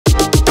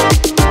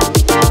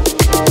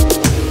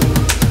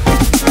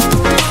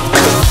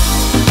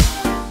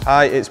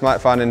Hi, it's Mike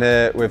Finan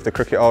here with the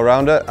Cricket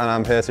All-Rounder, and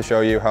I'm here to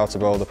show you how to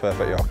bowl the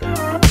perfect Yorker.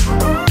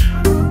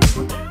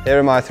 Here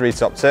are my 3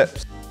 top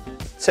tips.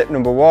 Tip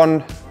number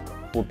 1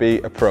 would be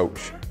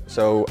approach.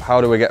 So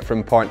how do we get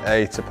from point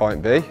A to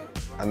point B?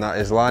 And that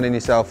is lining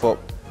yourself up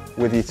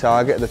with your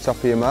target at the top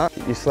of your mark.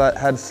 Keep your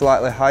head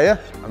slightly higher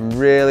and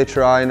really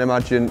try and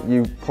imagine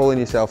you pulling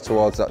yourself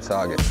towards that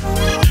target.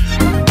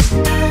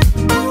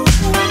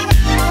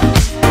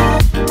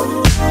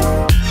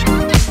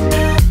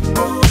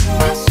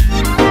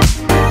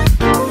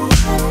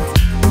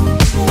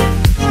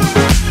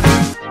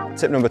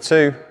 Tip number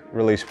 2,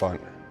 release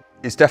point.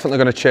 It's definitely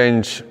going to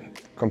change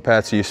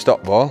compared to your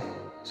stop ball.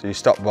 So your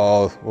stop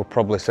ball, we're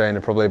probably saying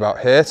probably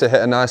about here to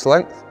hit a nice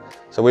length.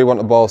 So we want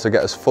the ball to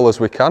get as full as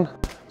we can.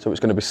 So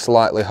it's going to be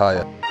slightly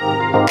higher.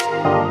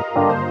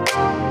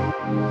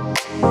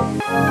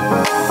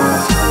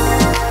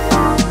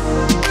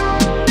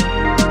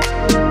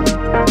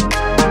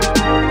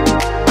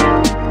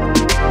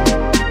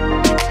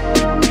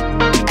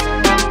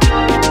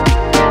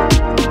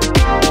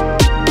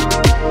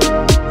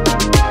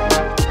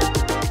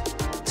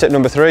 Tip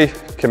number 3,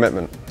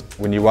 commitment.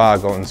 When you are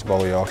going to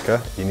bowl a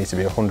Yorker, you need to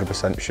be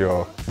 100%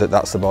 sure that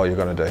that's the ball you're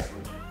going to do.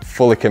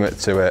 Fully commit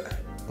to it,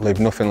 leave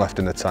nothing left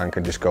in the tank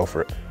and just go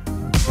for it.